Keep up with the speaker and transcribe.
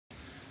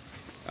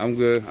I'm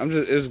good.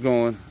 It's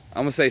going.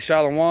 I'm gonna say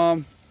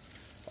Shalom.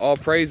 All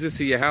praises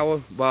to Yahweh,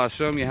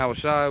 Ba'ashem, Yahweh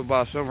Shai,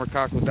 Ba'ashem,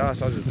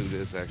 Rakakwadash. I'll just do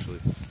this actually.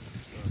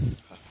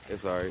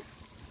 It's alright.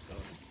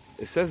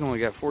 It says I only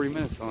got 40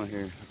 minutes on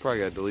here. I probably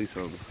gotta delete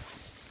something.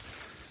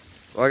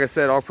 Like I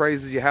said, all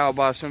praises Yahweh,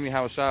 Ba'ashem,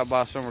 Yahweh Shai,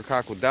 Ba'ashem,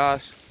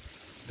 Rakakwadash.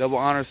 Double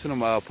honors to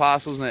them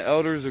apostles and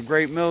elders of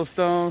Great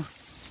Millstone.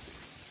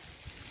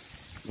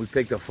 We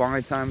picked a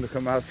fine time to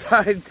come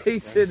outside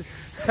teaching.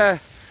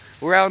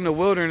 We're out in the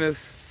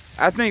wilderness.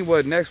 I think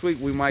next week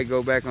we might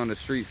go back on the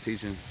streets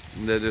teaching.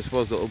 They're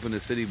supposed to open the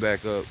city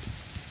back up.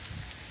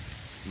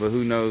 But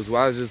who knows?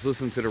 Well, I was just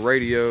listening to the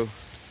radio.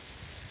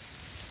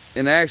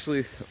 And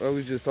actually, I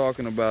was just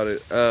talking about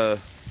it.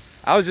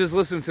 I was just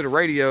listening to the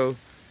radio.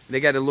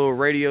 They got the little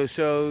radio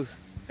shows.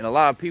 And a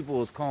lot of people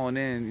was calling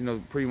in, you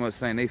know, pretty much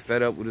saying they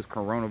fed up with this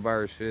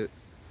coronavirus shit.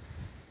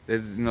 They're,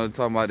 you know,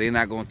 talking about they're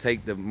not going to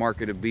take the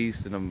mark of the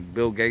beast and the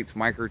Bill Gates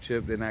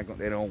microchip.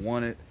 They don't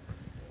want it.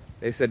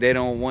 They said they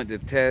don't want the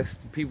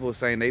test. People are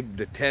saying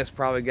the test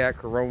probably got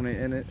corona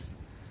in it.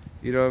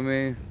 You know what I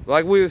mean?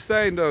 Like we were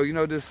saying though, you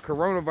know, this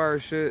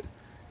coronavirus shit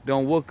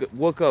don't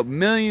woke up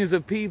millions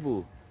of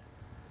people.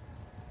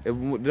 It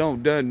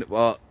don't done.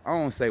 I don't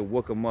want to say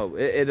woke them up.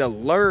 It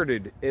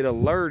alerted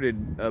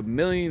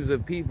millions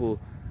of people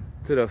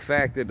to the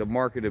fact that the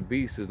mark of the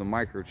beast is the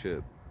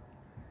microchip,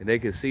 and they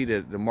can see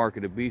that the mark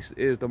of the beast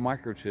is the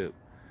microchip.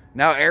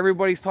 Now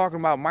everybody's talking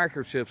about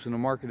microchips in the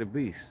mark of the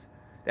beast.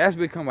 That's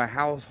become a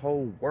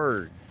household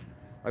word.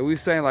 Like we were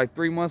saying like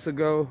 3 months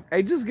ago,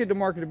 hey, just get the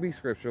mark of the beast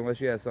scripture unless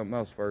you had something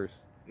else first.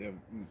 Yeah,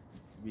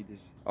 read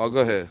this. Oh, go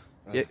ahead.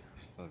 Yeah.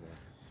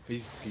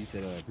 Okay. He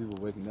said people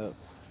waking up.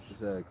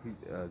 It's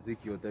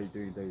Ezekiel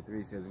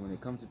 33:33 says, when it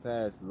comes to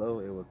pass, lo,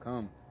 it will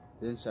come.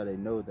 Then shall they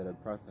know that a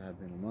prophet have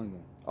been among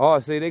them. Oh,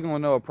 see, they're going to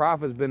know a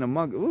prophet's been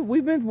among them.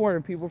 We've been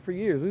warning people for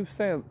years. We've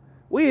saying,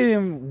 we didn't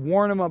even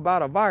warn them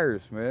about a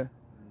virus, man.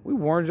 We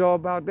warned y'all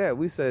about that.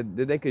 We said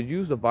that they could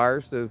use the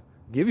virus to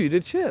give you the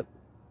chip.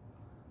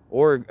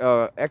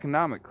 Or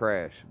economic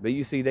crash. But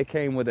you see, they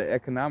came with an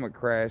economic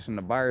crash and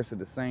the virus at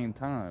the same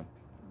time.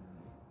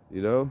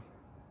 You know?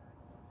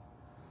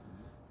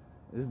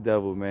 This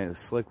devil, man, is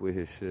slick with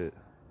his shit.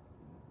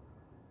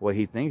 Well,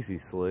 he thinks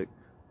he's slick.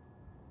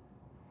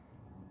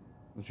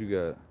 What you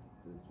got?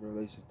 It's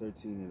Revelation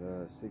 13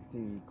 and 16.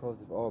 He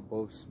causeth all,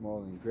 both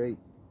small and great,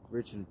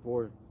 rich and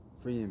poor,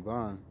 free and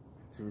bond,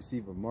 to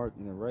receive a mark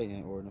in the right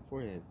hand or in the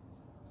forehead.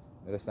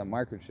 That's that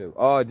microchip.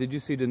 Oh, did you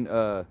see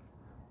the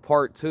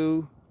part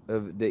 2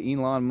 of the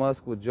Elon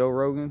Musk with Joe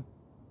Rogan?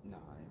 No,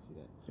 I didn't see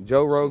that.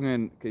 Joe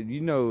Rogan, cause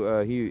you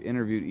know he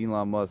interviewed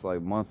Elon Musk like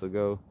months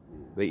ago.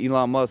 But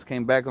Elon Musk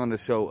came back on the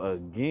show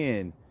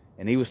again,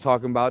 and he was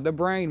talking about the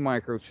brain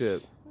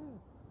microchip.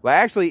 But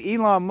actually,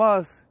 Elon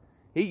Musk,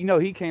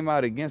 he came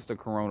out against the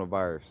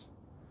coronavirus.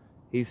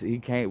 He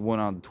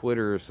went on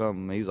Twitter or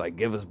something. He was like,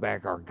 "Give us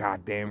back our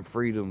goddamn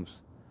freedoms."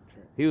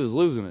 He was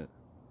losing it,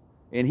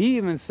 and he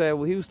even said,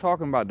 well, he was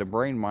talking about the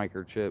brain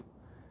microchip,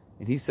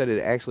 and he said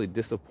it actually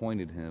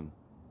disappointed him.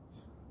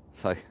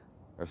 It's like,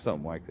 or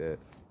something like that.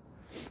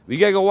 But you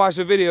gotta go watch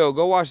the video.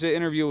 Go watch the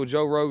interview with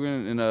Joe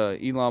Rogan and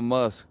Elon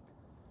Musk.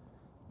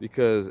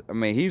 Because, I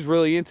mean, he's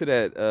really into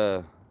that,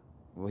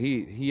 well,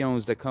 he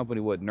owns the company,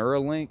 what,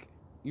 Neuralink?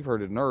 You've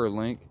heard of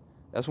Neuralink.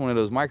 That's one of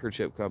those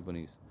microchip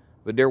companies.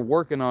 But they're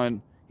working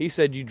on, he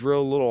said you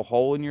drill a little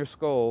hole in your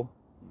skull.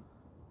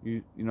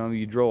 You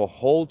drill a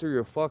hole through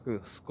your fucking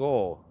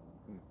skull.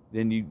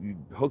 Then you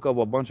hook up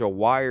a bunch of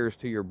wires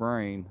to your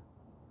brain.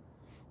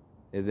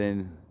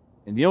 And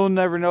you'll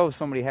never know if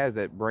somebody has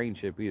that brain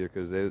chip either,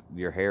 because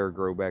your hair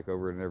grow back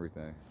over it and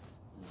everything.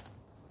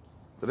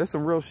 So that's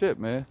some real shit,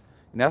 man.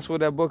 And that's what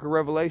that book of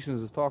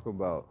Revelations is talking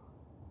about.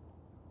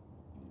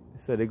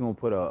 It said they're going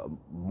to put a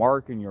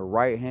mark in your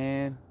right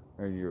hand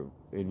or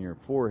in your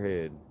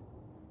forehead.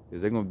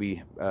 Because they're going to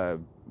be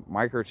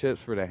microchips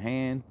for the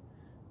hand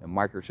and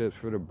microchips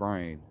for the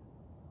brain.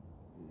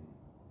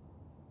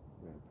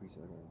 Yeah, I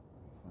appreciate that.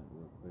 Find it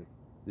real quick.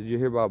 Did you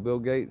hear about Bill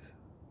Gates?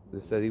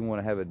 That said he want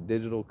to have a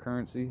digital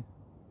currency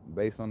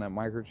based on that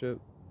microchip?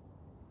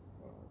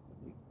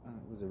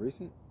 Was it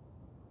recent?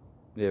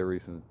 Yeah,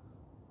 recent.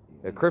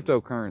 A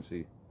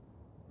cryptocurrency.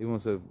 He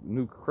wants a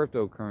new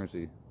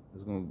cryptocurrency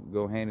that's going to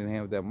go hand in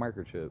hand with that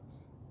microchip.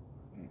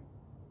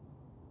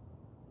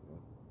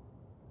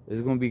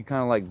 It's going to be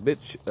kind of like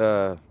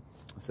Bitcoin.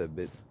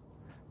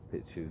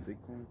 It's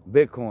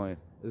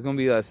going to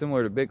be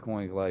similar to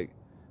Bitcoin. Like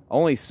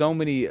only so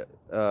many,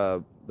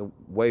 the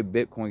way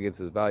Bitcoin gets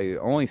its value,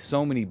 only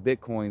so many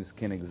Bitcoins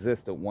can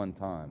exist at one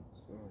time.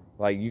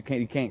 Like you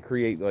can't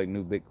create like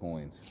new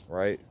Bitcoins,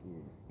 right?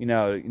 You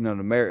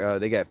know,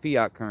 they got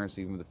fiat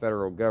currency from the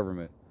federal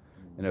government,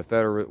 and the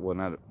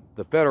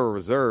Federal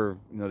Reserve.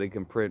 You know, they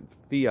can print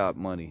fiat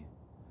money,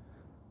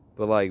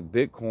 but like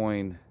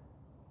Bitcoin,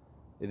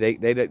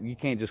 you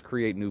can't just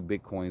create new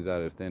Bitcoins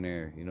out of thin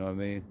air. You know what I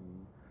mean?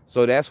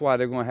 So that's why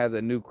they're going to have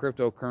that new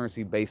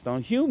cryptocurrency based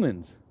on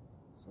humans.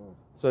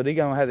 So they're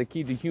going to have to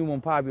keep the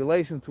human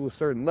population to a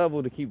certain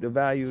level to keep the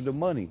value of the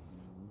money.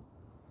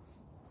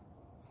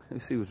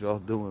 Let's see what y'all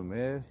doing,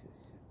 man.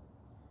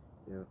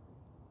 Yeah.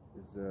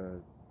 It's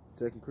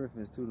 2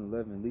 Corinthians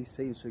 2:11. At least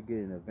Satan should get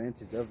an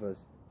advantage of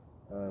us,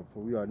 for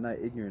we are not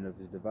ignorant of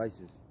his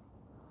devices.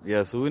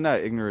 Yeah, so we're not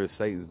ignorant of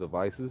Satan's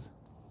devices.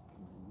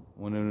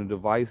 One of the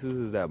devices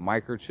is that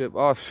microchip.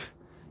 Oh,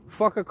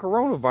 fuck a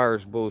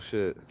coronavirus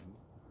bullshit.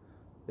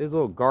 This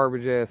little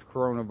garbage ass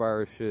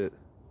coronavirus shit.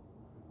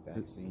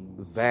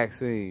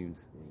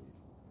 Vaccines. Yeah.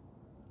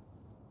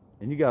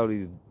 And you got all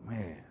these,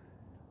 man,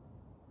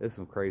 that's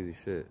some crazy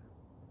shit.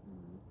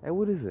 Hey,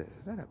 what is it?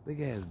 Is that a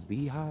big ass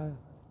beehive?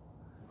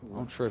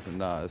 I'm tripping.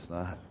 Nah, it's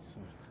not.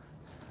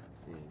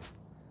 Yeah.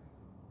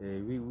 Yeah,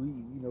 we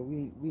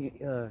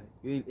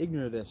ain't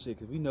ignorant of that shit,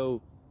 because we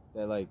know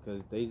that, like,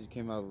 because they just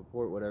came out with a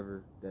report,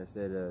 whatever, that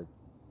said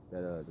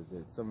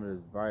that some of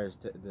the virus,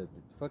 the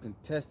fucking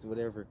test or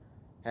whatever,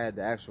 had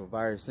the actual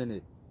virus in it. You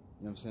know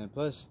what I'm saying?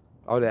 Plus,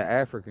 Oh, that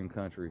African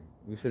country.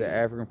 You see the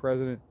African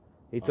president?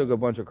 He took a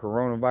bunch of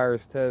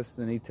coronavirus tests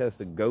and he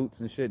tested goats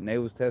and shit, and they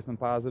was testing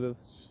positive.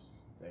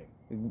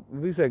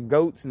 We said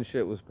goats and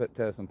shit was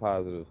testing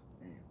positive.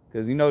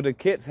 Because, you know, the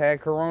kits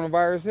had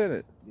coronavirus in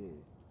it. Yeah.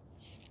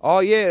 Oh,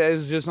 yeah, it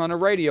was just on the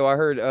radio. I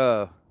heard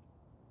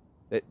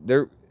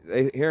they're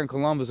here in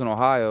Columbus in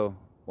Ohio.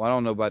 Well, I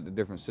don't know about the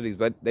different cities,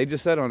 but they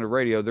just said on the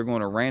radio they're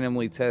going to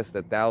randomly test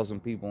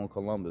 1,000 people in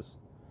Columbus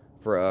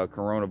for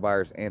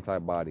coronavirus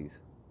antibodies.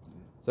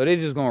 So they're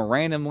just going to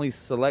randomly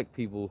select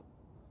people,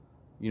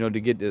 you know, to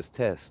get this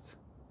test.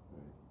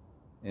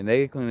 And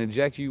they can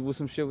inject you with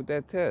some shit with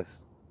that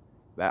test.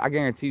 But I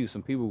guarantee you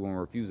some people are going to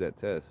refuse that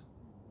test.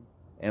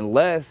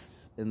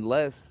 Unless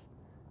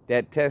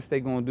that test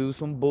they going to do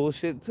some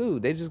bullshit too.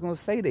 They just going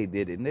to say they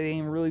did it and they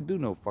ain't really do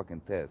no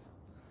fucking test.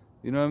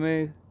 You know what I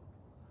mean?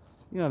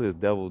 You know this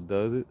devil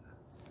does it.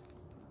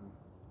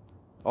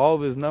 All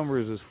of his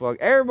numbers is fuck.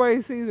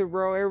 Everybody sees it,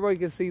 bro. Everybody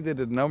can see that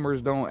the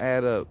numbers don't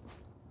add up.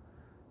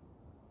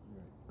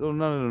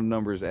 None of the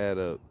numbers add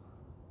up.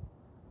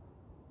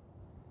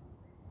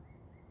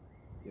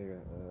 Yeah,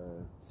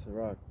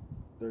 Sirach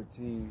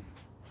 13.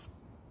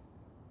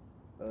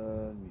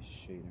 Let me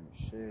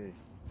shade.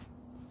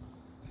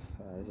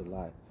 There's a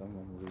lot, so I'm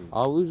gonna read.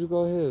 Oh, we just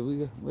go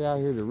ahead. We out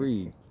here to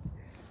read.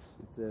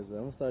 It says I'm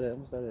gonna start at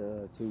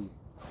 2.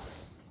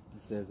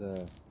 It says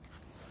it's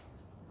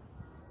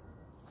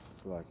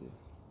like it.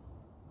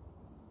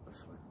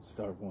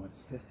 Start 1.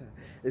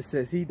 It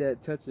says, "He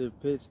that toucheth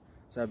pitch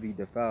shall be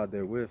defiled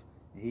therewith,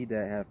 and he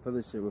that hath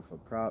fellowship with a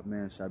proud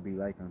man shall be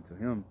like unto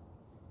him.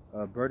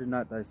 Burden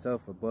not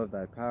thyself above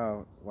thy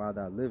power while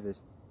thou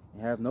livest,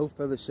 and have no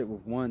fellowship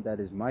with one that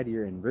is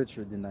mightier and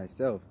richer than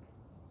thyself.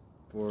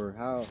 For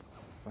how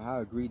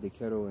agreed the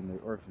kettle and the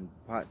earthen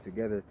pot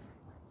together."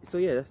 So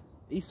yeah, that's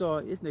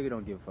Esau. This nigga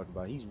don't give a fuck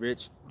about it. He's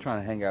rich.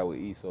 Trying to hang out with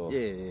Esau.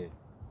 Yeah.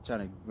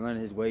 Trying to run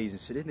his ways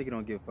and shit. This nigga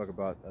don't give a fuck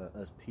about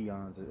us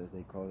peons, as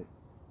they call it.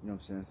 You know what I'm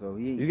saying? So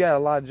you got a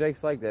lot of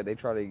Jakes like that. They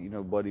try to, you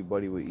know, buddy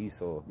with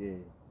Esau. Yeah.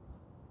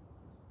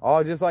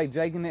 Oh, just like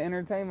Jake in the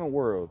entertainment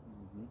world.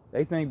 Mm-hmm.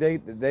 They think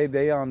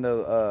they on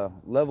the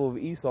level of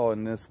Esau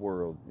in this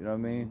world. You know what I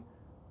mean?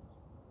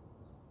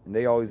 Mm-hmm. And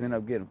they always end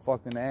up getting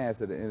fucked in the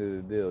ass at the end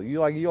of the deal.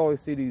 You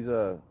always see these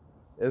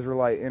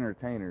Israelite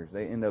entertainers.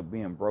 They end up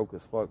being broke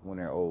as fuck when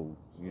they're old.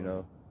 You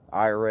know,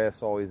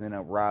 IRS always end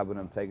up robbing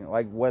them, taking,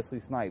 like Wesley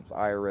Snipes.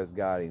 IRS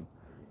got him.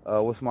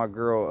 What's my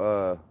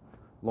girl?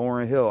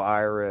 Lauryn Hill,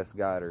 IRS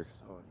got her.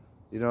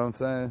 You know what I'm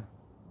saying?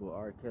 Well,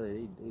 R.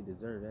 Kelly, they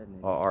deserve that nigga.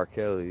 Oh, R.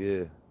 Kelly,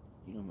 yeah.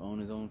 He don't own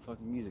his own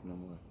fucking music no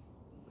more.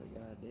 Like,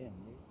 goddamn,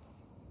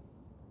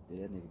 nigga.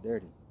 Did that nigga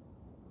dirty.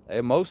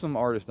 Hey, most of them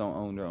artists don't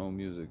own their own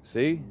music.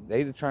 See?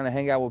 They just trying to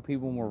hang out with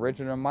people more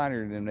richer than minor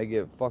than them. They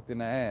get fucked in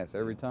the ass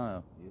every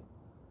time. Yeah.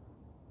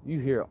 You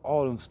hear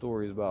all them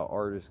stories about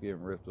artists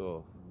getting ripped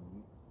off.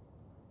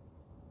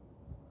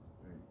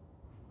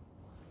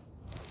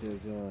 It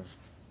says,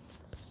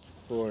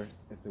 "For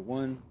if the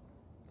one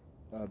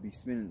be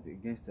smitten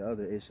against the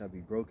other, it shall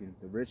be broken.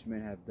 The rich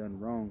man hath done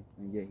wrong,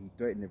 and yet he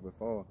threateneth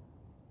withal.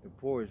 The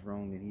poor is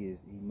wrong, and he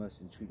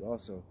must entreat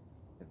also.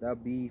 If thou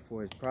be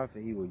for his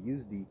profit, he will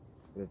use thee.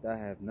 But if thou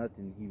have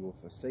nothing, he will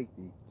forsake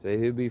thee." Say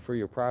he'll be for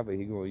your profit,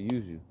 he gonna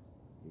use you.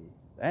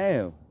 Yeah.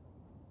 Damn.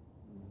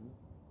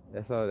 Mm-hmm.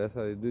 That's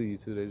how they do you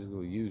too. They just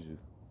gonna use you.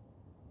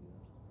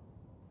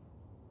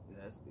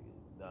 Yeah, that's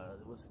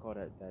what's it called,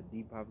 that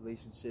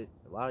depopulation shit.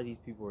 A lot of these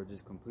people are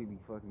just completely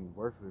fucking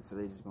worthless, so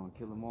they just gonna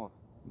kill them off.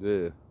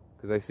 Yeah,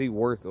 because they see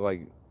worth,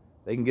 like,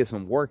 they can get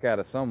some work out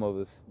of some of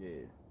us.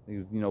 Yeah.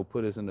 You know,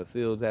 put us in the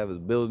fields, have us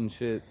building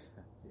shit.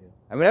 Yeah.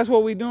 I mean, that's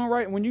what we doing,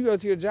 right? When you go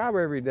to your job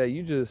every day,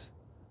 you just,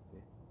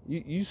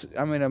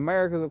 I mean,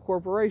 America's a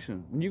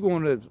corporation. When you go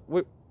into,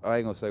 I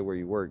ain't gonna say where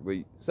you work, but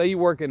say you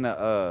work in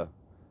a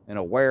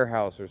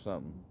warehouse or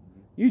something.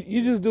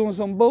 You just doing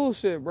some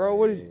bullshit, bro.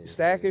 What is you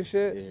stacking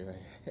shit? Yeah,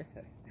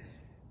 right.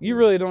 You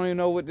really don't even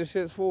know what this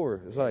shit's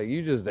for. It's like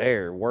you just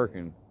there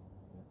working.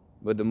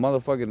 But the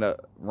motherfucker that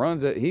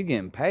runs it, he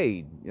getting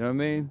paid. You know what I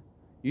mean?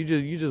 You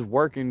just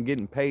working,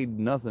 getting paid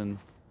nothing,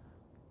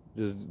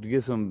 just to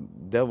get some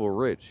devil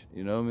rich.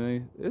 You know what I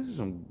mean? This is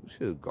some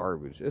shit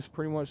garbage. It's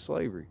pretty much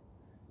slavery.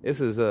 This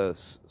is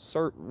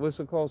what's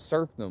it called?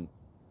 Serfdom.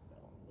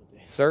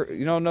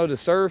 You don't know the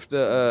serf?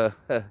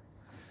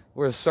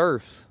 We're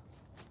serfs.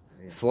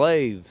 Yeah.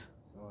 Slaves.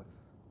 Sorry.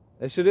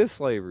 That shit is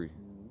slavery.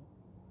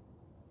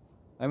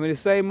 I mean, the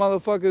same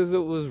motherfuckers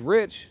that was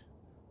rich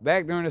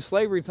back during the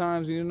slavery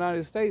times in the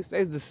United States,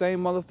 they's the same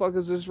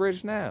motherfuckers that's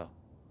rich now.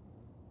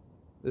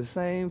 The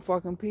same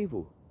fucking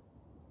people.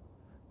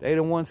 They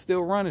the ones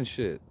still running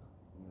shit.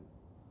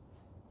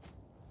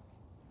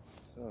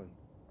 Sorry.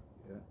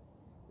 Yeah.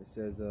 It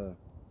says, let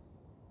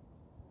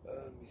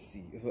me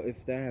see.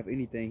 If thou have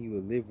anything, he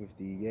will live with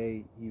thee.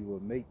 Yea, he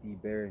will make thee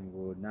bear and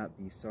will not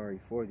be sorry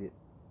for it.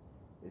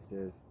 It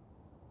says,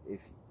 if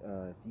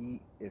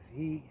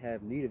he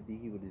have need of thee,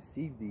 he will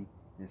deceive thee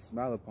and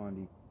smile upon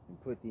thee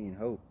and put thee in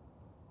hope.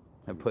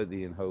 And put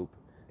thee in hope.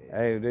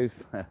 Yeah.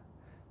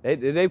 Hey,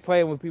 they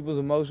playing with people's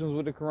emotions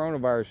with the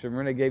coronavirus.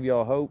 Remember they gave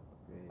y'all hope?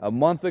 Yeah. A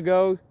month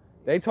ago,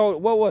 they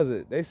told, what was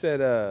it? They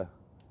said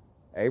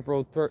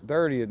April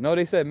 30th. No,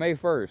 they said May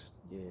 1st.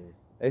 Yeah.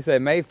 They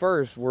said May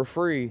 1st, we're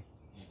free.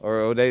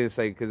 Or they just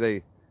say, because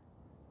they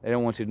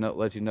don't want you to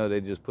let you know,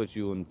 they just put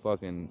you in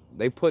fucking,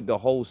 they put the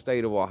whole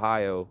state of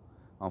Ohio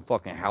on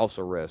fucking house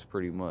arrest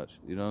pretty much.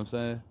 You know what I'm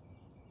saying?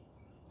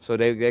 So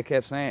they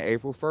kept saying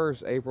April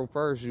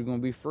 1st, you're going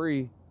to be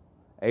free.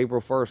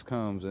 April 1st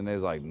comes and they're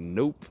like,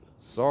 nope,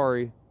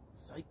 sorry.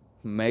 Psych.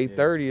 May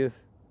 30th.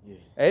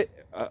 Yeah.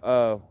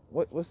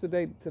 What's the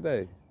date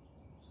today?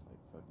 It's like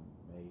fucking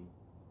May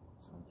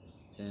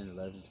something. 10,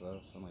 11,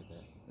 12, something like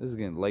that. This is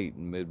getting late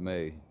in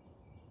mid-May.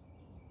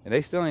 And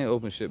they still ain't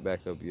open shit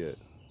back up yet.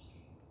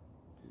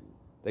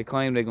 They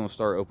claim they're going to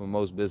start opening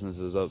most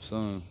businesses up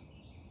soon.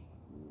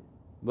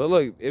 But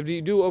look, if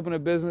you do open a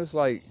business,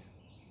 like,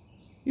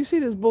 you see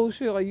this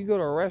bullshit, like you go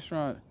to a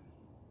restaurant,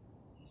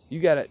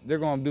 they're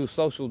going to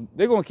do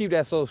they're going to keep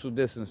that social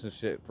distance and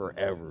shit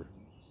forever.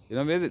 You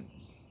know what I mean?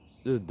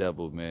 This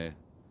devil, man.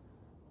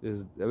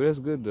 That's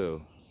good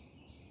though.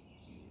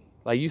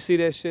 Like you see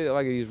that shit,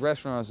 like at these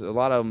restaurants, a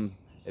lot of them,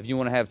 if you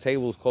want to have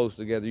tables close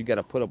together, you got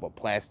to put up a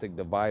plastic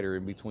divider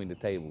in between the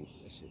tables.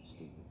 That shit's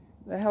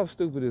stupid. How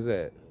stupid is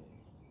that?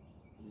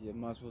 You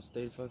might as well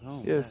stay the fuck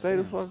home. Yeah, God stay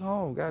the fuck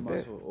home. Goddamn. You might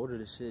as well order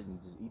the shit and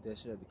just eat that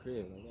shit at the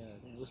crib. Like,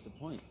 yeah, what's the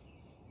point?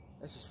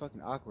 That's just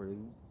fucking awkward.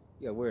 You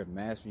gotta wear a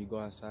mask when you go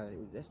outside.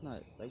 That's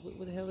not, like,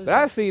 what the hell is that?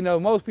 But I see,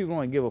 most people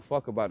don't give a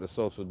fuck about the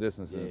social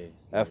distancing.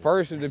 Yeah, at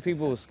first, the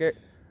people were scared.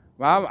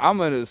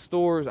 I'm at the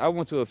stores. I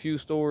went to a few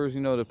stores,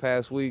 the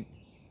past week.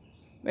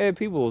 Man,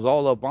 people was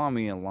all up on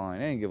me in line.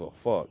 They didn't give a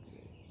fuck.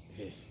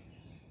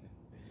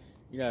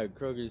 You know,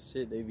 Kroger's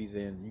shit, they be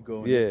saying, you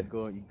go in this,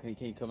 you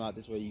can't come out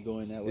this way, you go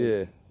in that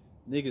way.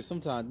 Yeah.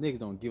 Sometimes niggas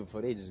don't give a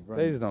fuck. They just run.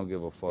 They just don't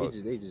give a fuck.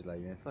 They just like,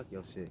 man, fuck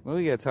your shit. Well,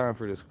 we got time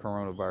for this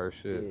coronavirus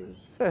shit.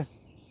 Yeah.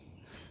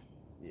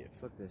 Yeah,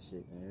 fuck that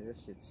shit, man. That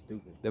shit's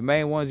stupid. The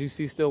main ones you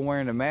see still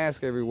wearing the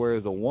mask everywhere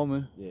is the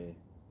woman. Yeah.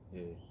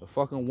 Yeah. The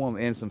fucking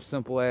woman and some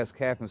simple ass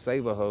cap and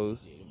saver hose.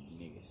 Yeah, them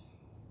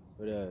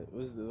niggas.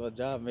 But what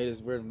job made us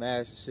wear the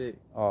mask and shit?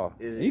 Oh,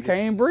 you can't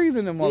even breathe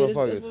in them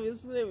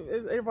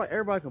motherfuckers.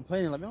 Everybody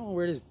complaining like, man, I don't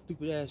wear this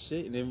stupid ass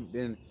shit, and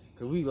then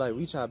cause we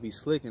try to be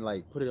slick and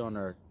like put it on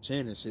our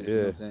chin and shit. You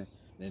know what I'm saying?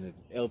 And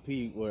it's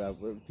LP where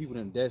people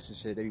in desks and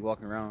shit, they be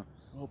walking around.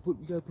 Oh, you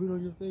gotta put it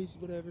on your face,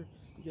 whatever.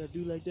 You gotta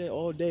do like that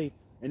all day.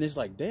 And it's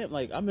like, damn,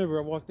 like I remember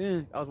I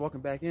was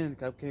walking back in,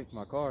 I came to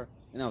my car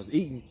and I was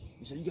eating.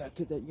 He said, you gotta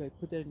put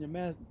that in your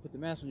mask, put the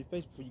mask on your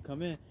face before you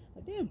come in.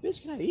 Like, damn,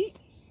 bitch, can I eat?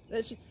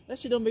 That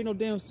shit don't make no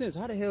damn sense.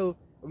 How the hell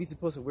are we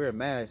supposed to wear a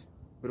mask,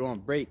 but on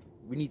break,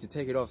 we need to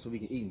take it off so we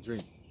can eat and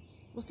drink?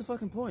 What's the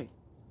fucking point?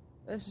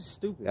 That's just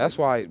stupid. That's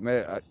why,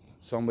 man,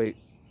 the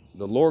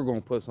Lord gonna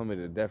put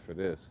somebody to death for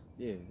this.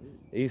 Yeah.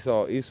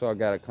 Esau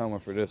got it coming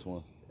for this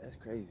one. That's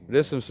crazy.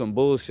 This is some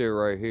bullshit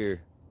right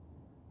here.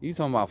 You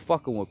talking about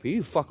fucking with people?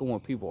 You fucking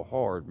with people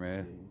hard,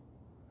 man.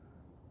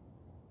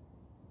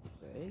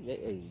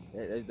 Hey,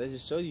 that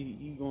just shows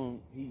you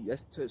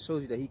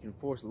shows you that he can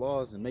force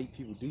laws and make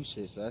people do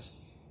shit. So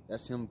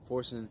that's him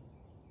forcing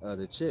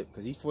the chip,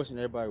 because he's forcing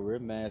everybody to wear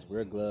masks,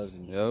 wear gloves,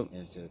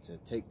 and to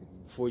take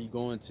before you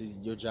go into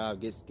your job,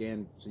 get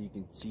scanned so you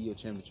can see your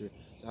temperature.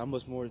 So how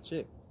much more the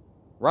chip?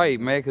 Right,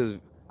 man. Because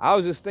I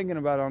was just thinking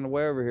about it on the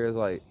way over here. It's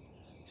like,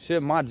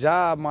 shit, my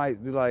job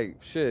might be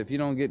like, shit, if you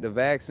don't get the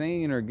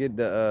vaccine or get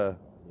the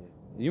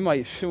we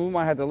might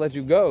have to let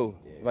you go.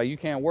 Yeah. Like, you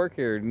can't work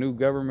here. New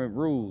government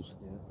rules.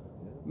 Yeah.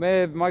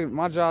 Man,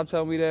 my job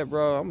tell me that,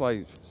 bro. I'm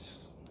like,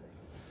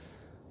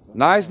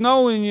 nice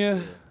knowing you.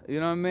 Yeah. You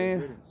know what I mean?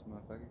 Good riddance,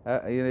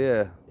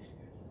 yeah.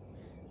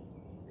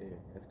 Yeah,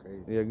 that's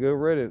crazy. Yeah, good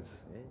riddance.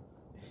 Yeah.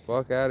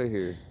 Fuck out of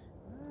here.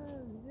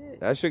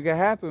 That shit can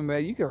happen,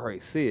 man. You can already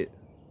see it.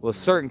 Well,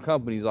 certain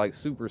companies, like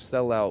super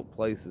sellout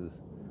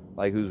places,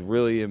 like who's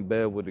really in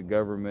bed with the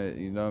government,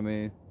 you know what I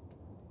mean?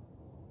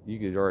 You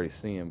could already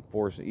see them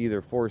forcing you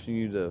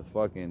to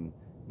fucking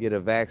get a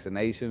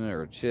vaccination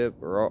or a chip,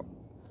 or,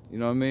 you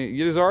know what I mean?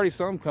 There's already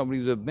some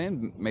companies that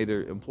have made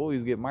their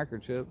employees get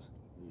microchips.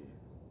 Yeah,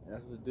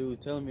 that's what the dude was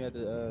telling me at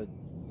the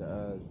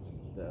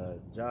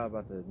job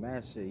about the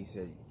mask shit. He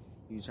said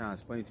he was trying to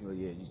explain to me, like,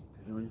 yeah, you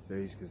put it on your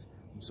face because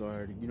I'm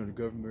sorry, the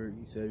government.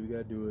 He said we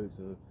gotta do it,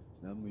 so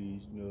Some you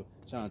know,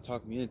 trying to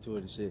talk me into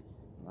it and shit.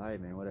 All right,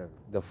 man, whatever.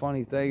 The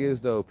funny thing is,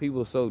 though,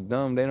 people are so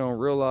dumb, they don't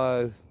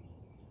realize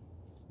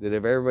that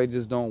if everybody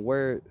just don't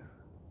wear it,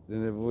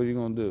 then what are you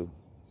going to do?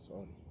 Sorry.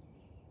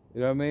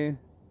 You know what I mean?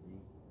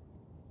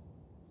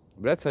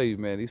 But I tell you,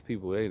 man, these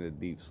people, they in a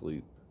deep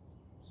sleep.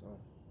 Sorry.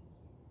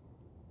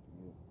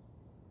 Yeah.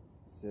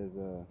 It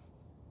says,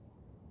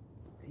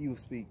 he will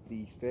speak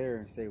thee fair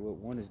and say,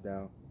 what wantest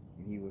thou?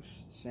 And he will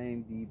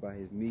shame thee by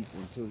his meats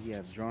until he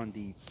have drawn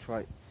thee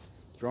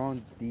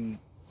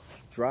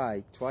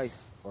dry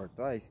twice or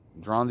thrice.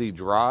 Drawn thee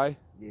dry?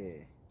 Yeah.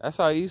 That's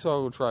how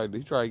Esau will try.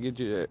 He try to get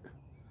you.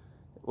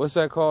 What's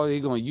that called? He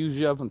gonna use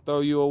you up and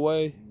throw you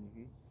away.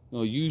 Mm-hmm.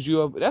 Gonna use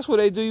you up. That's what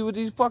they do with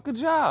these fucking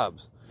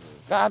jobs.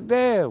 God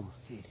damn.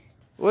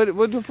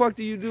 What the fuck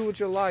do you do with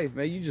your life,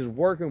 man? You just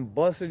working,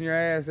 busting your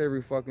ass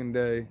every fucking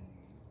day.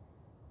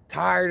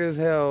 Tired as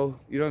hell.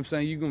 You know what I'm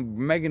saying? You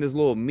can making this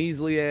little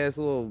measly ass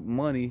little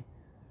money.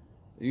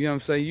 You know what I'm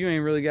saying? You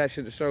ain't really got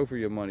shit to show for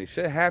your money.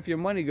 Shit, half your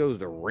money goes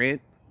to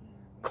rent,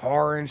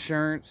 car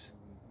insurance.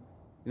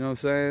 You know what I'm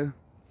saying?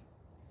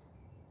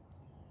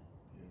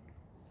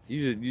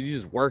 You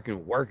just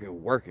working.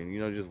 You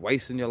know, just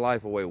wasting your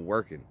life away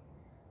working.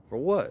 For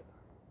what?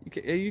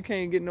 You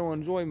can't get no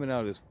enjoyment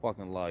out of this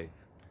fucking life.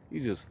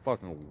 You just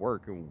fucking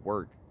work. And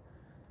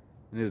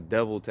this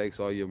devil takes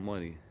all your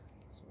money.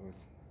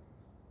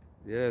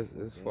 Yeah,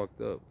 it's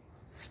fucked up.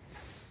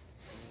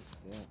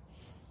 Yeah.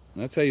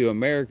 And I tell you,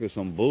 America's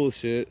some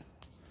bullshit.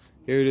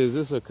 Here it is.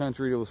 This is a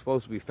country that was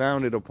supposed to be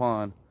founded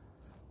upon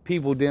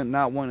people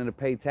not wanting to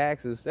pay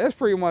taxes. That's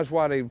pretty much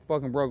why they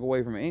fucking broke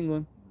away from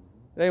England.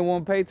 They didn't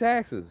want to pay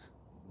taxes.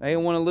 They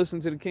didn't want to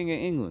listen to the King of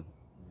England.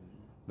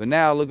 But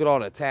now look at all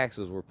the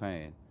taxes we're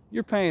paying.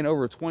 You're paying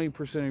over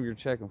 20% of your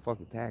check in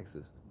fucking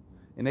taxes.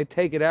 And they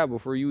take it out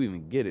before you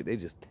even get it. They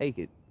just take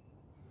it.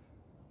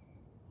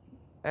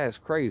 That's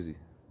crazy.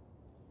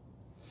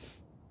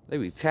 They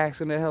be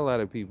taxing the hell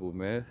out of people,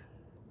 man.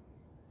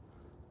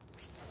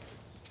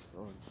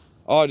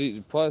 Oh,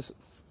 plus,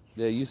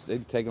 they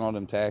taking all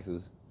them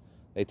taxes.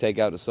 They take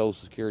out the Social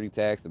Security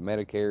tax, the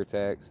Medicare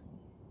tax.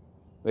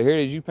 But here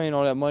it is, you paying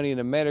all that money in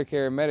the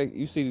Medicare,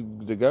 you see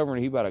the governor,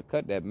 he about to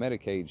cut that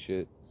Medicaid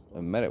shit.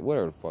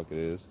 Whatever the fuck it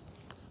is.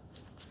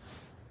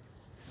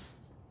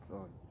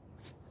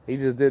 He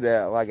just did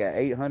that, like an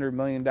 $800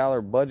 million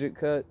budget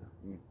cut.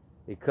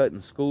 He cut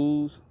in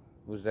schools,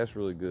 which that's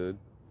really good.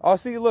 Oh,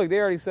 see, look, they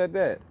already said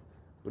that.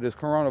 With this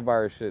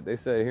coronavirus shit, they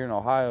said here in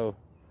Ohio,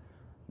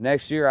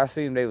 next year, I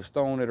seen they was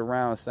throwing it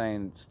around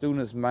saying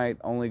students might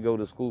only go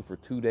to school for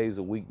 2 days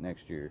a week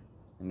next year.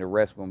 And the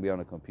rest going to be on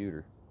the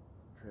computer.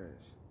 Trash.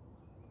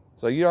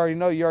 So you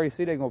already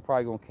see they're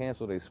probably going to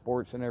cancel their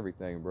sports and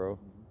everything, bro.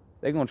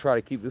 They're going to try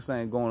to keep this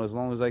thing going as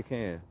long as they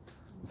can.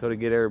 Until they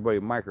get everybody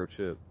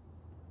microchipped.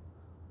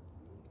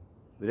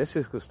 But that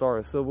shit could start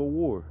a civil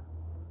war.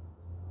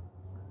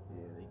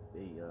 Yeah,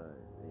 they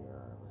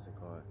what's it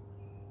called?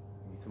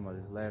 We talking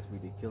about this last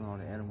week, they killing all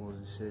the animals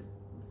and shit,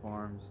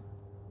 farms.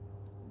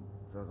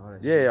 All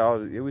that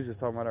shit. It was just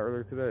talking about that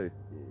earlier today.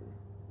 Yeah.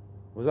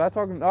 Was I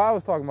talking? No, I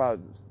was talking about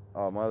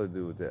my other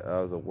dude with that.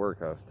 I was at work.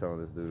 I was telling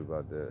this dude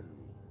about that.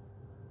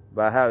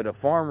 About how the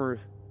farmers,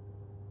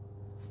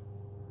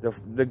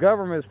 the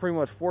government is pretty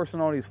much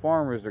forcing all these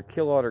farmers to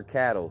kill all their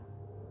cattle,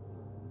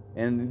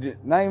 and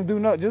not even do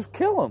nothing, just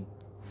kill them,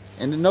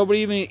 and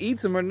nobody even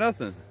eats them or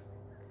nothing.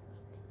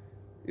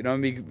 You know what I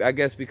mean? I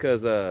guess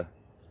because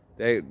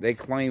they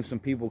claim some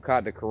people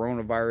caught the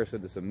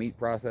coronavirus at some meat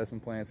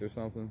processing plants or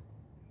something.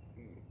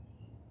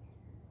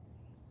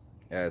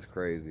 Yeah, it's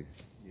crazy.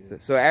 Yeah.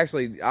 So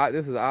actually,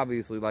 this is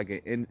obviously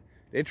like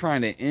they're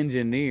trying to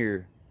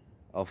engineer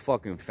a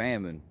fucking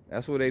famine.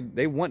 That's what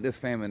they want this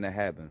famine to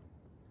happen.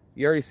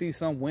 You already see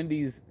some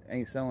Wendy's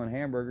ain't selling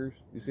hamburgers.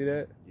 You see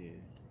that? Yeah.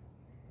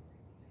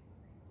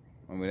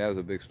 I mean, that was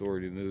a big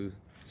story in the news.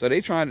 So they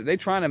trying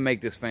to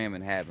make this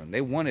famine happen.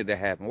 They want it to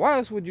happen. Why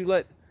else would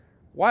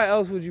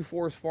you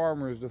force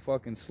farmers to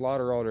fucking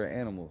slaughter all their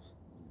animals?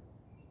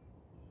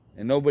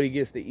 And nobody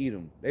gets to eat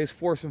them. They was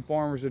forcing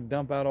farmers to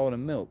dump out all the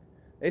milk.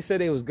 They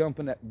said they was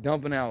dumping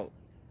out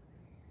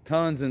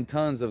tons and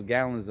tons of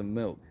gallons of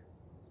milk.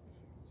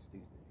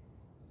 Stupid.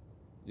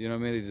 You know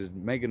what I mean? They just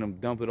making them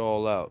dump it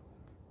all out.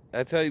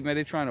 I tell you, man,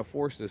 they trying to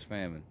force this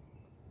famine.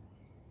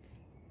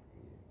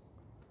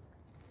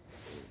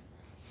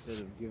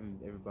 Instead of giving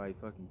everybody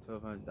fucking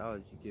 $1,200,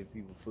 you give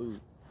people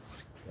food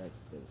that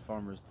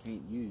farmers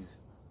can't use.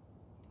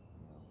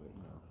 But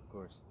of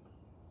course,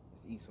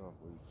 it's Esau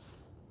food.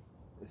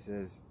 It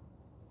says,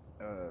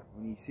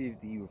 when he seeth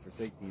thee, he will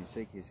forsake thee and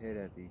shake his head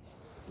at thee.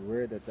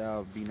 Beware that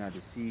thou be not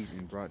deceived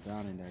and brought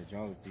down in thy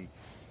jollity.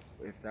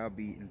 If thou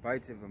be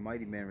invited of a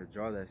mighty man,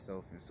 withdraw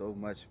thyself, and so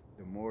much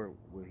the more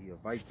will he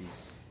invite thee.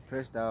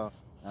 Press thou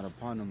not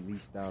upon him,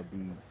 lest thou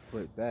be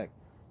put back.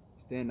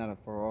 Stand not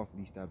afar off,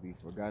 lest thou be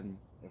forgotten.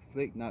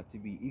 Afflict not to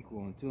be equal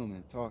unto him,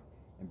 and talk,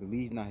 and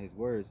believe not his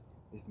words.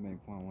 This is the main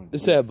point I want to It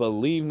said,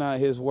 believe not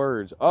his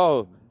words.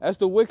 Oh, that's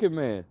the wicked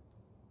man.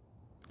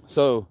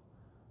 So,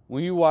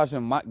 when you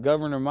watching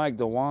Governor Mike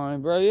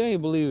DeWine, bro, you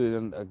ain't believe it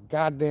in a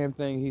goddamn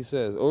thing he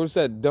says. Or it's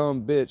that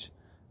dumb bitch,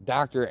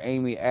 Dr.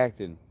 Amy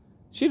Acton.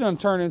 She done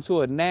turned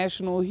into a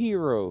national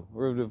hero.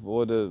 Or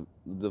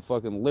the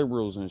fucking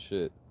liberals and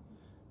shit.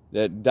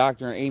 That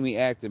Dr. Amy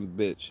Acton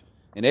bitch.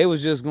 And they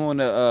was just going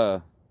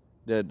to,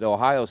 the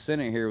Ohio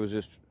Senate here was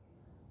just,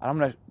 I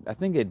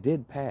think it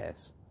did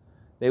pass.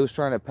 They was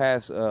trying to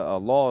pass a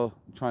law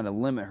trying to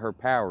limit her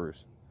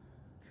powers.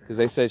 Because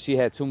they said she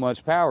had too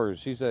much powers.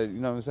 She said, you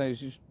know what I'm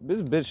saying?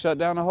 This bitch shut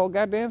down the whole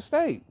goddamn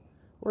state.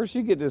 Where'd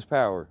she get this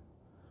power?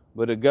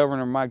 But the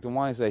governor, Mike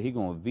DeWine, said he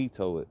going to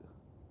veto it.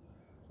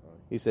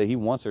 He said he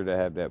wants her to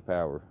have that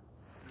power.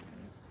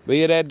 But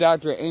yeah, that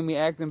Dr. Amy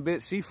Acton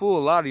bitch, she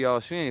fooled a lot of y'all.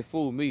 She ain't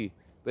fooled me.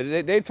 But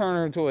they turned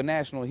her into a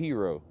national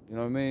hero. You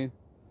know what I mean?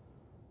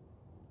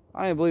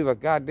 I ain't believe a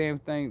goddamn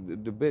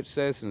thing the bitch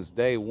said since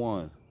day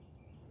one.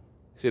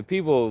 See,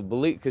 people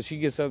believe, because she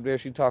gets up there,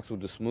 she talks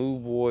with a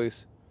smooth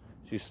voice.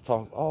 She's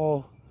talking,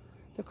 oh,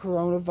 the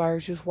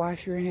coronavirus, just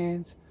wash your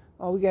hands.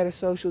 Oh, we got a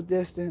social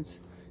distance.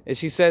 And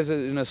she says it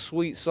in a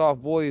sweet, soft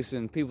voice,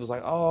 and people's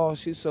like, oh,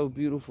 she's so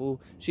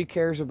beautiful. She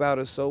cares about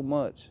us so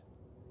much.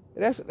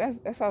 That's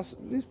how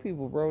these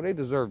people, bro, they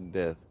deserve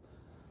death.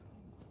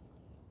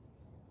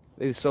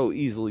 They so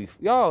easily,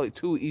 y'all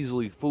too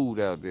easily fooled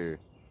out there.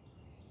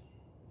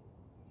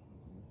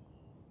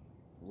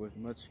 With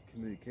much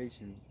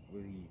communication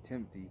with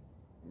Timothy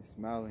and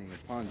smiling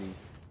upon thee.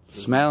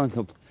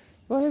 Smiling,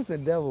 what is the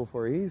devil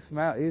for? He'll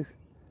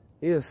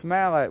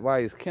smile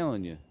while he's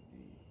killing you.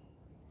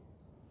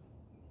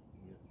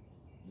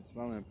 And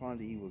smiling upon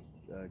thee, he will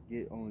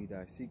get only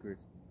thy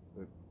secrets,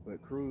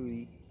 but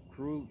cruelly,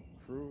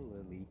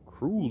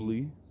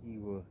 he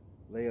will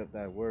lay up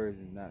thy words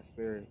and not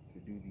spare to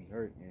do thee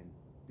hurt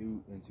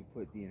and to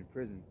put thee in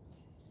prison.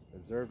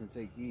 Observe and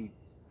take heed,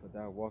 for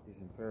thou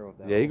walkest in peril.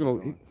 Yeah, he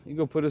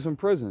gonna put us in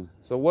prison.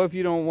 So what if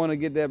you don't want to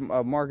get that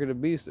mark of the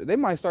beast? They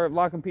might start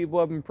locking people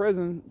up in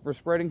prison for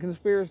spreading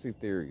conspiracy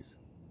theories.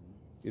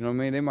 You know what I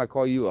mean? They might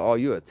call you, oh,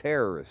 you a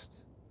terrorist.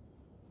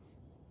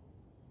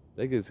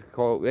 They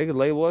could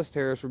label us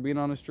terrorists for being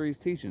on the streets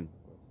teaching.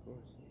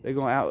 They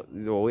gonna out.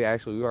 Well, we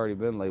already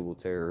been labeled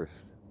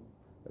terrorists,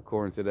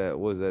 according to that.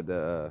 What was that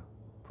the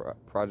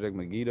Project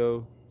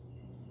Megiddo?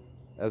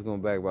 That's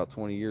going back about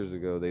 20 years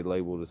ago. They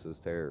labeled us as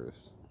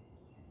terrorists.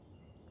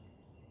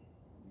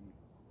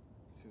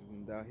 It says,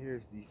 when thou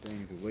hearest these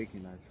things,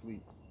 awaken thy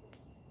sleep.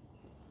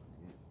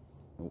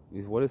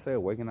 Yeah. What did it say?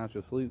 Awaken out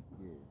your sleep?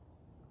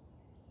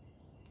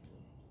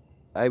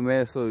 Yeah. Hey,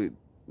 man, so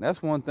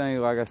that's one thing,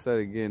 like I said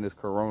again, this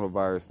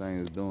coronavirus thing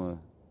is doing.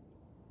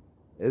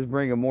 It's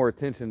bringing more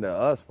attention to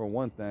us, for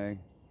one thing.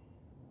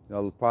 You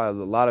know,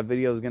 probably a lot of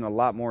videos getting a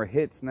lot more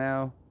hits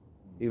now.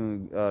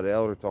 Even the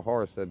Elder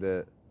Tahar said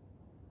that.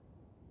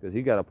 Because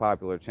he got a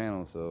popular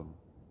channel, so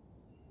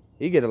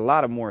he get a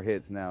lot of more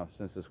hits now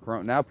since this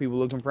corona. Now people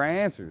looking for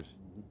answers.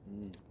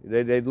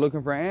 They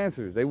looking for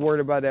answers. They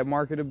worried about that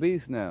mark of the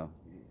beast now.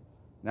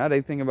 Now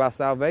they thinking about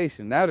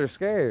salvation. Now they're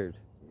scared.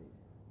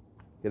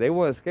 Cause they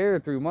wasn't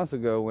scared 3 months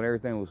ago when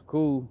everything was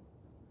cool.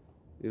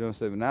 You know what I'm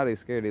saying? But now they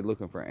scared. They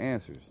looking for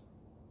answers.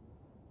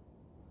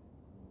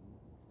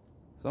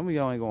 Some of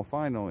y'all ain't gonna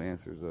find no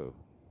answers though.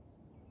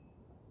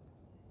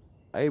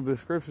 Hey, but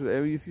scriptures,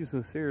 if you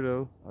sincere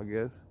though, I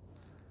guess.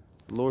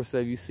 The Lord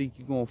said, if you seek,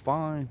 you're going to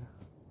find.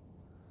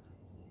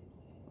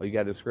 Oh, you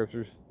got the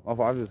scriptures? Oh,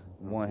 I'm just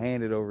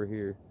one-handed over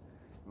here.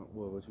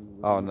 What you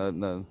oh,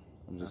 no.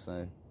 I'm just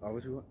saying. Oh,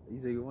 what you want? You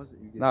say you want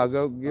it? No,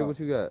 go get what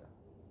you got.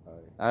 All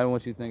right. I didn't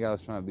want you to think I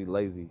was trying to be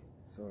lazy.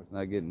 Sorry.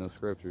 Not getting no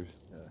scriptures.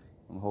 Yeah.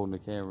 I'm holding the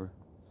camera.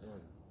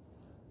 Sorry.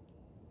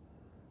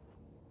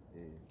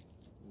 Yeah.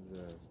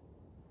 This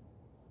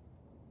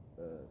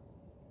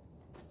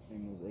is,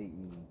 Amos 8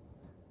 and,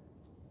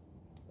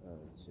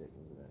 shit,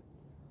 what was that?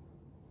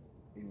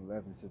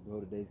 11 said,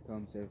 behold, the days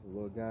come, saith the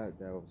Lord God,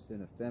 that I will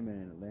send a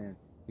famine in the land.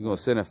 You're going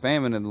to send a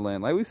famine in the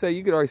land. Like we say,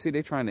 you could already see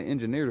they trying to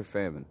engineer the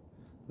famine.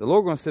 The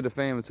Lord going to send a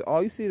famine to, oh,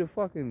 you see the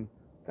fucking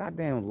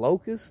goddamn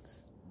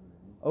locusts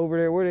over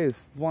there where they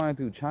flying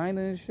through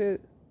China and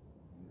shit?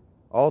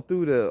 All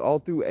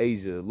through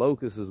Asia,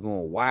 locusts is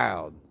going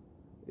wild.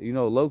 You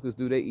know, locusts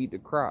they eat the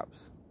crops.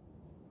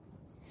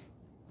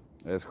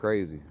 That's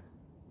crazy.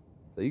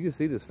 So you can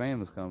see this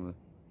famine's coming.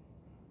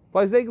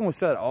 Plus, they gonna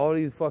shut all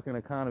these fucking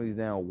economies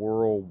down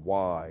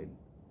worldwide.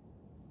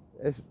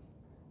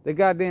 The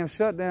goddamn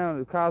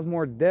shutdown caused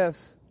more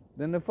deaths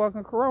than the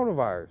fucking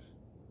coronavirus.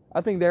 I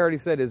think they already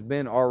said it's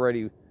been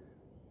already,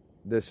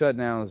 the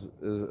shutdown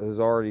has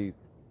already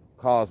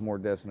caused more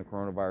deaths than the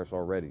coronavirus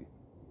already.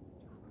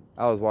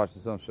 I was watching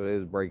some show, they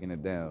was breaking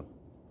it down.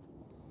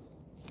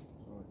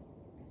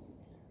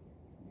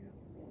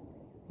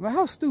 I mean,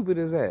 how stupid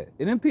is that?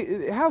 And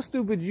then, how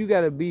stupid you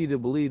gotta be to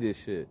believe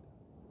this shit?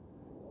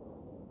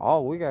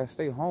 Oh, we gotta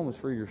stay home is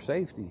for your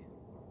safety.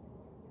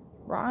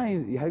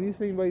 Ryan, have you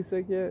seen anybody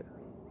sick yet?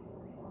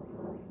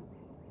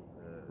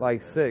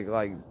 Like sick,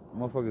 like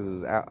motherfuckers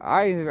is out.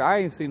 I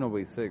ain't seen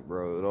nobody sick,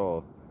 bro, at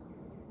all.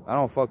 I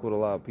don't fuck with a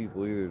lot of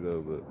people either,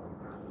 though. But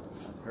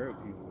I've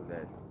heard people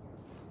that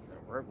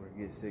work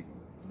get sick,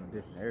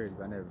 different areas,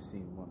 but I never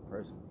seen one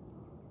person.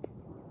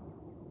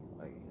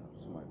 Like, you know,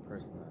 somebody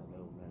personally I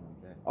know, man,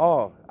 like that.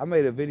 Oh, I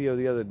made a video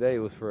the other day. It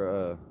was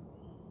for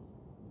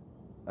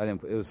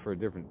it was for a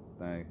different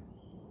thing.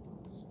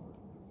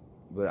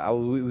 But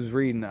we was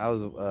reading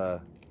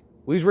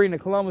the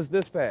Columbus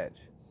Dispatch.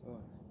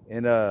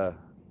 And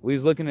we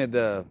was looking at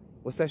the,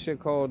 what's that shit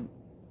called?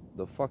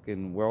 The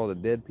fucking, where all the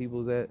dead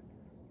people's at?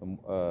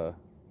 What,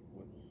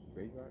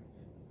 graveyard?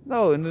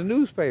 No, in the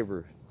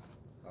newspaper.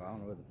 Oh, I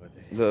don't know what the fuck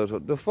that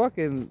is. The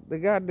fucking, the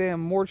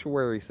goddamn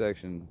mortuary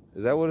section.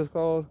 Is that what it's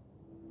called?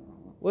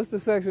 What's the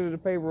section of the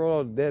paper with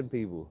all the dead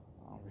people?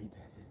 I don't read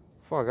that shit.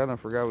 Fuck, I done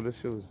forgot what this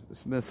shit was.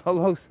 It's been so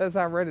long since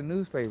I read a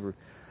newspaper.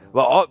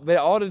 But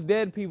all the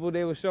dead people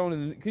they were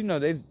showing, you know,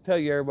 they tell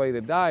you everybody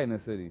that died in the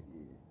city.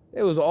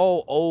 It was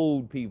all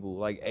old people,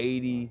 like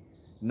 80,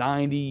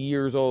 90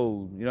 years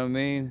old. You know what I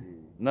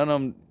mean? None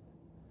of them.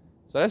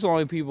 So that's the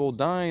only people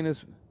dying.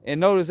 And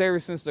notice ever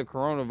since the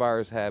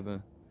coronavirus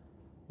happened,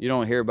 you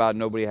don't hear about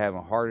nobody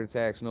having heart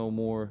attacks no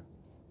more.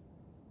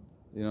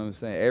 You know what I'm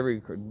saying?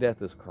 Every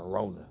death is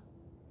corona.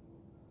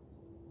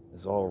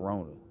 It's all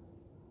Rona.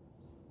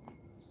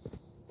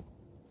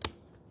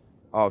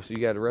 Oh, so you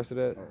got the rest of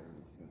that?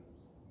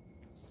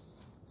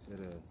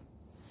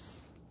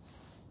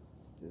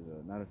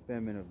 Not a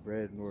famine of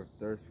bread nor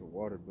thirst for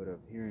water, but of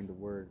hearing the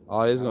word.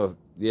 Oh, it's gonna,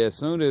 yeah.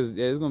 Soon as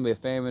it's gonna be a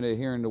famine of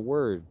hearing the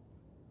word.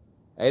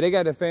 Hey, they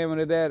got the famine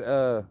of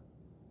that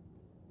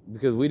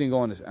because we didn't go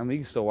on this. I mean, you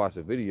can still watch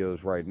the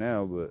videos right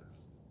now, but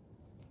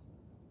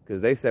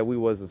because they said we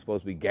wasn't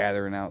supposed to be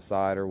gathering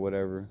outside or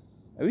whatever,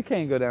 and we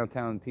can't go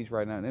downtown and teach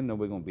right now, and then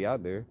nobody gonna be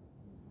out there.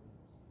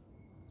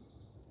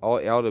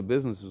 All the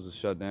businesses are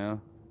shut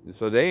down,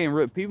 so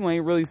people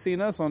ain't really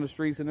seen us on the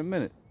streets in a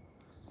minute.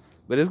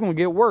 But it's gonna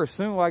get worse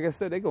soon. Like I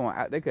said, they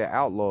could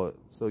outlaw it,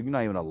 so you're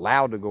not even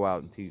allowed to go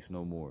out and teach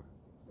no more.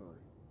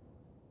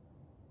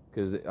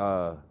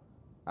 Because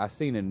I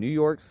seen in New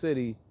York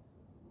City,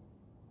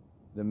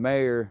 the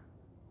mayor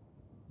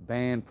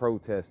banned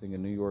protesting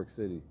in New York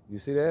City. You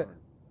see that?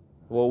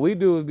 What we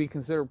do is be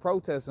considered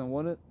protesting,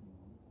 wouldn't it?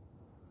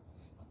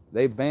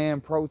 They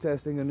banned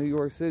protesting in New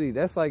York City.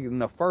 That's like in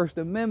the First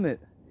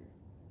Amendment.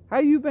 How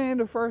you ban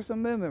the First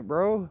Amendment,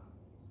 bro?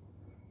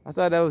 I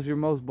thought that was your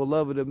most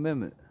beloved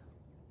amendment.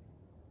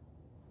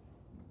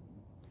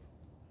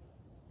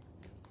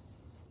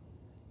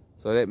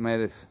 So that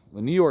matters.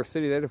 In New York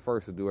City, they're the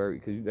first to do it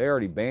because they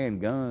already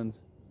banned guns.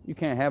 You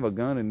can't have a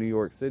gun in New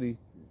York City.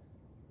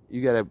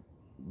 You gotta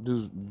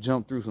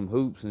jump through some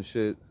hoops and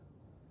shit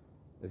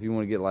if you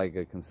want to get like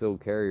a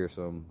concealed carry or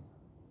something.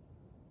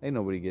 Ain't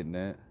nobody getting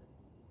that.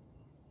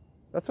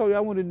 I told you I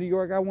went to New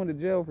York. I went to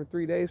jail for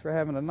 3 days for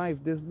having a knife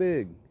this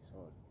big.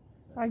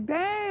 Like,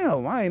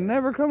 damn, I ain't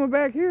never coming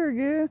back here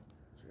again.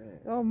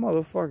 Y'all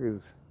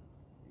motherfuckers.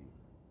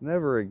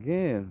 Never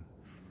again.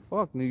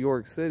 Fuck New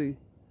York City.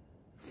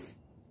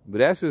 But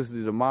that's just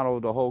the model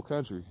of the whole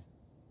country.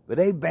 But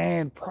they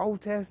banned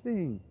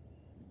protesting.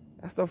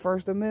 That's the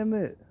First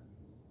Amendment.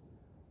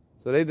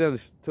 So they done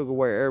took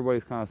away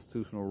everybody's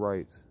constitutional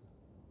rights.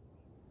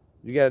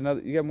 You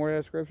got more of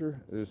that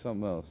scripture? Or is there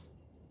something else?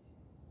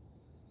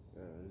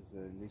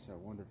 They shall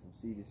wander from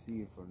sea to sea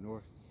and from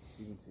north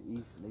even to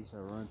east, and they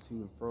shall run to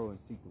and fro and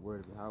seek the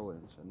word of Yahweh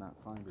and shall not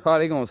find it. How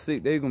they gonna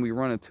seek? They gonna be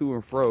running to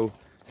and fro,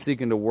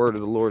 seeking the word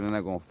of the Lord, and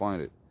they're not gonna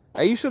find it.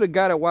 Hey, you should have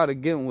got it while the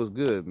getting was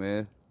good,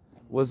 man.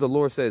 Was the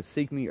Lord said,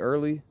 seek me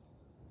early?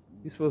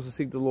 You're supposed to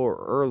seek the Lord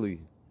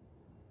early.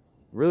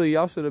 Really,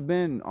 y'all should have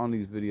been on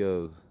these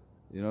videos.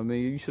 You know what I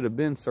mean? You should have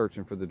been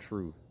searching for the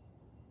truth.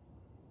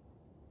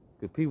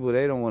 Because people,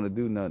 they don't want to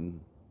do nothing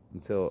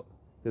until...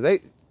 Because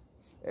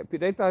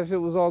they thought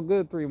shit was all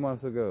good 3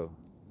 months ago.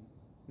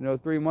 You know,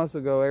 3 months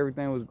ago,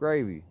 everything was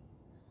gravy.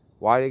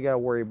 Why they got to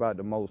worry about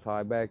the Most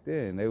High back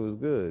then? They was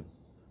good.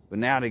 But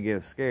now they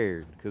get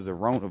scared because of the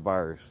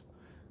coronavirus,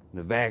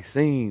 the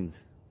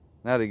vaccines.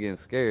 Now they getting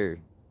scared.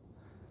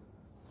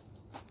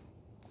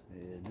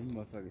 Yeah, them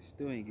motherfuckers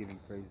still ain't giving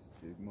praise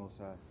to the Most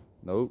High.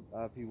 Nope. A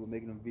lot of people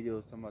making them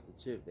videos talking about the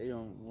chip. They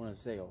don't want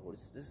to say, oh,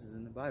 this is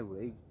in the Bible.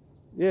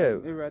 Yeah.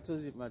 Remember I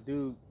told you my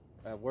dude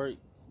at work,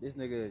 this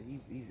nigga,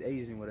 he's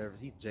Asian, whatever.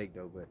 He's Jake,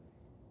 though, but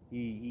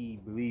he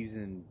believes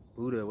in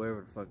Buddha,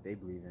 whatever the fuck they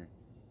believe in.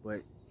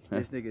 But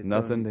this nigga...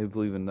 Nothing? They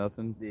believe in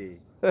nothing?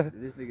 Yeah.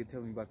 This nigga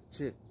told me about the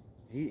chip.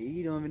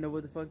 He don't even know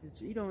what the fuck the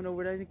chip... He don't even know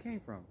where that even came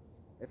from.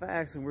 If I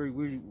ask him where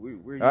you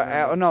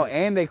no,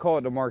 and they call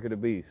it the mark of the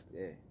beast.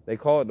 Yeah. They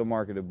call it the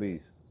mark of the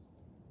beast.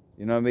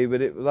 You know what I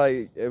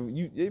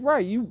mean? But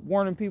you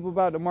warning people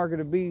about the mark of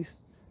the beast,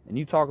 and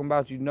you talking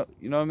about you know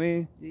what I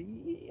mean?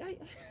 How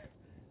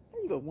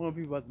you gonna warn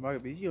people about the mark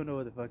of the beast? You don't know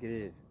what the fuck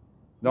it is.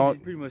 Don't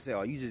you pretty much say,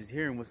 oh, you just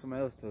hearing what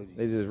somebody else told you.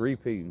 They just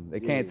repeating.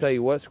 They can't tell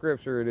you what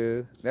scripture it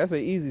is. That's an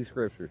easy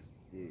scripture.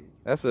 Yeah.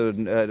 That's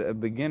a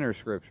beginner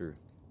scripture.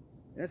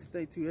 That's the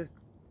thing too.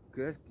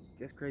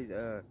 That's crazy.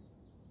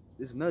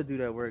 This is another dude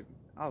at work.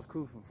 I was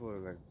cool for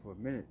a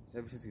minute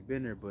ever since he's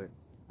been there, but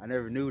I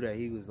never knew that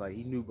he was like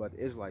he knew about the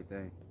Israelite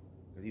thing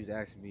because he was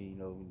asking me, you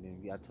know. And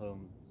then I told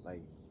him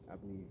like I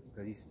believe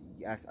because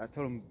I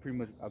told him pretty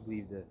much I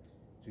believe that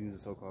Jews are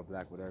so-called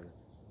black, whatever.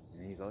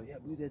 And he's like, yeah, I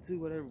believe that too,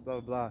 whatever, blah,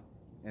 blah, blah.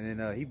 And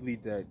then he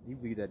believed that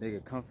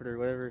nigga Comforter,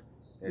 whatever.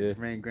 That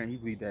Jermaine Grant, he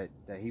believed that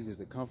he was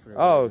the Comforter.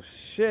 Oh,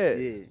 shit.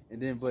 Yeah.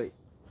 And then, but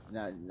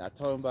I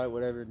told him about it,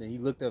 whatever. And then he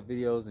looked up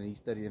videos and he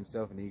studied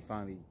himself, and he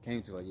finally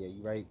came to like, yeah,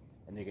 you right.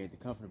 That nigga ain't the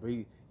Comforter. But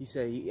he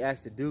said he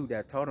asked the dude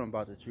that taught him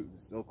about the truth, the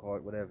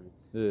so-called whatever,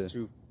 the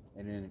truth.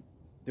 And then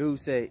dude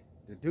said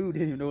the dude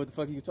didn't even know what the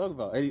fuck he was talking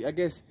about. And I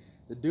guess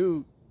the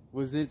dude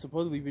was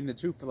supposedly been the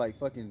truth for like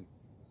fucking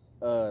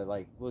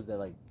like what was that,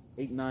 like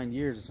 8-9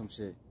 years or some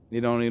shit. You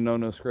don't even know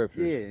no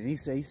scriptures. Yeah, and he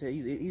said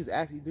he was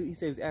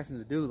asking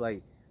the dude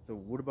like, so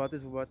what about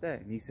this? What about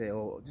that? And he said,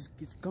 oh,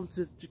 just come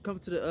to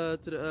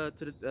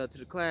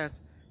the class,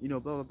 you know,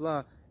 blah blah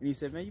blah. And he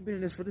said, man, you been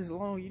in this for this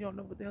long, you don't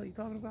know what the hell you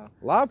talking about.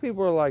 A lot of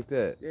people are like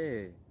that. Yeah,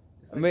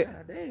 it's like, I mean,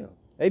 God damn.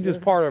 They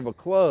just part of a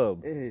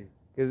club. Yeah.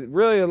 Because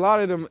really, a lot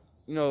of them,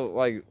 you know,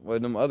 like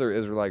with them other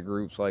Israelite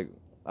groups, like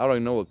I don't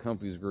even know what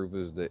company's group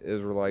is, the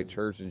Israelite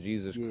Church of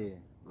Jesus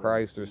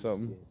Christ or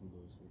something. Yeah, some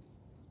bullshit.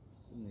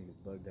 Some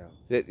niggas bugged out.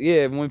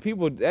 When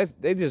people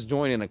they just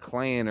join in a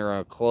clan or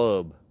a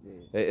club,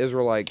 an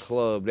Israelite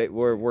club,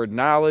 where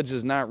knowledge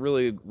is not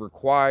really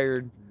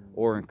required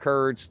or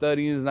encouraged,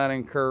 studying is not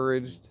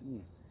encouraged.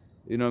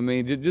 You know what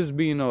I mean? Just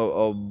being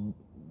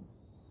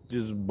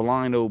just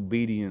blind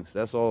obedience.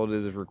 That's all that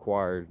is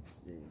required.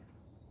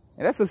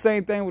 And that's the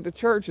same thing with the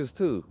churches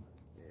too.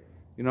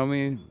 You know what I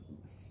mean?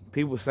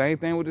 People, same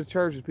thing with the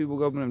churches. People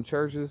go up in them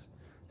churches.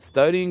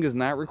 Studying is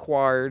not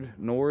required,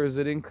 nor is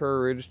it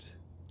encouraged.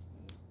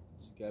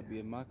 Just gotta be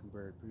a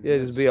mockingbird.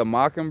 Just be a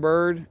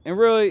mockingbird. And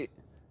really,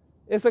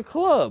 it's a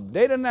club.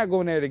 They're not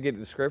going there to get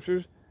the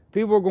scriptures.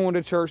 People are going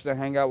to church to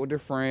hang out with their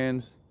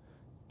friends,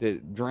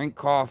 to drink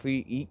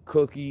coffee, eat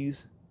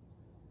cookies,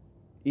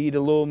 eat a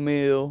little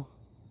meal.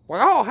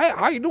 Like, oh, hey,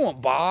 how you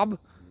doing, Bob?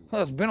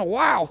 It's been a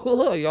while,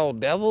 y'all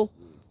devil.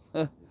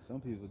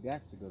 Some people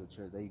got to go to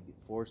church. They get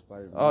forced by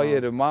their mom. Oh yeah,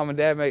 the mom and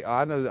dad make. Oh,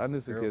 I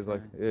knew some kids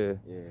like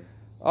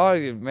Oh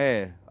yeah,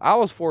 man, I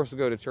was forced to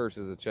go to church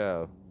as a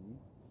child.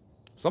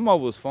 Some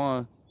of it was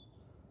fun,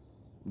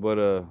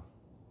 but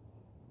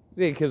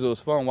because it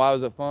was fun. Why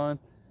was it fun?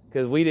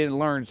 Because we didn't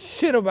learn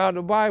shit about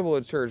the Bible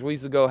at church. We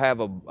used to go have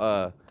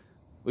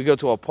we go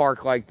to a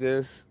park like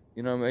this.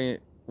 You know what I mean?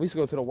 We used to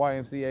go to the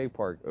YMCA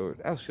park. Oh,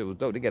 that shit was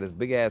dope. They got this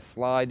big ass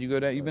slide. You go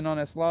down. You been on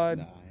that slide?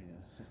 Nah,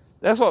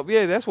 That's what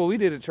we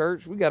did at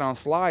church. We got on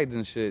slides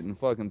and shit and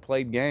fucking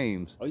played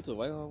games. Oh, you to the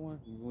Whitehall one?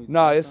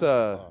 No, it's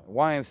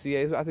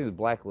YMCA. I think it's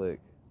Blacklick.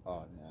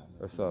 Oh,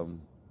 or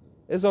something.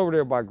 It's over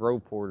there by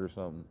Groveport or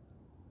something.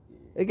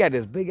 It got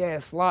this big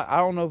ass slide. I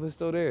don't know if it's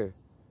still there.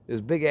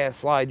 This big ass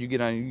slide you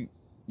get on.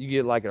 You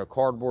get like a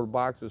cardboard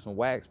box with some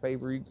wax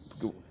paper. You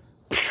go,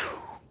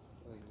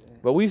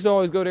 but we used to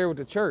always go there with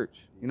the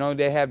church. You know,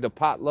 they have the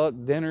potluck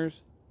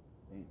dinners.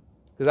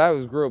 Because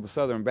I grew up a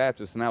Southern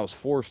Baptist, and I was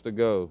forced to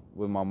go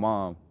with my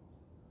mom.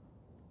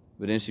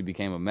 But then she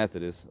became a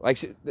Methodist. Like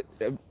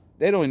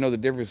they don't even know the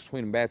difference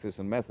between a Baptist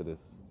and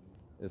Methodist.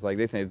 It's like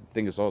they think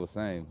it's all the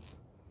same.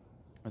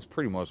 It's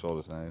pretty much all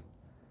the same.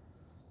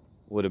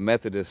 What the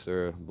Methodists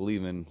are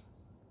believing,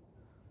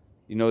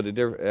 you know, the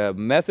different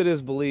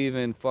Methodists believe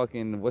in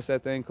fucking, what's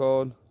that thing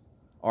called?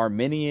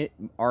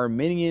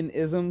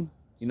 Arminianism.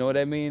 You know what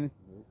I mean?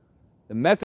 The Methodists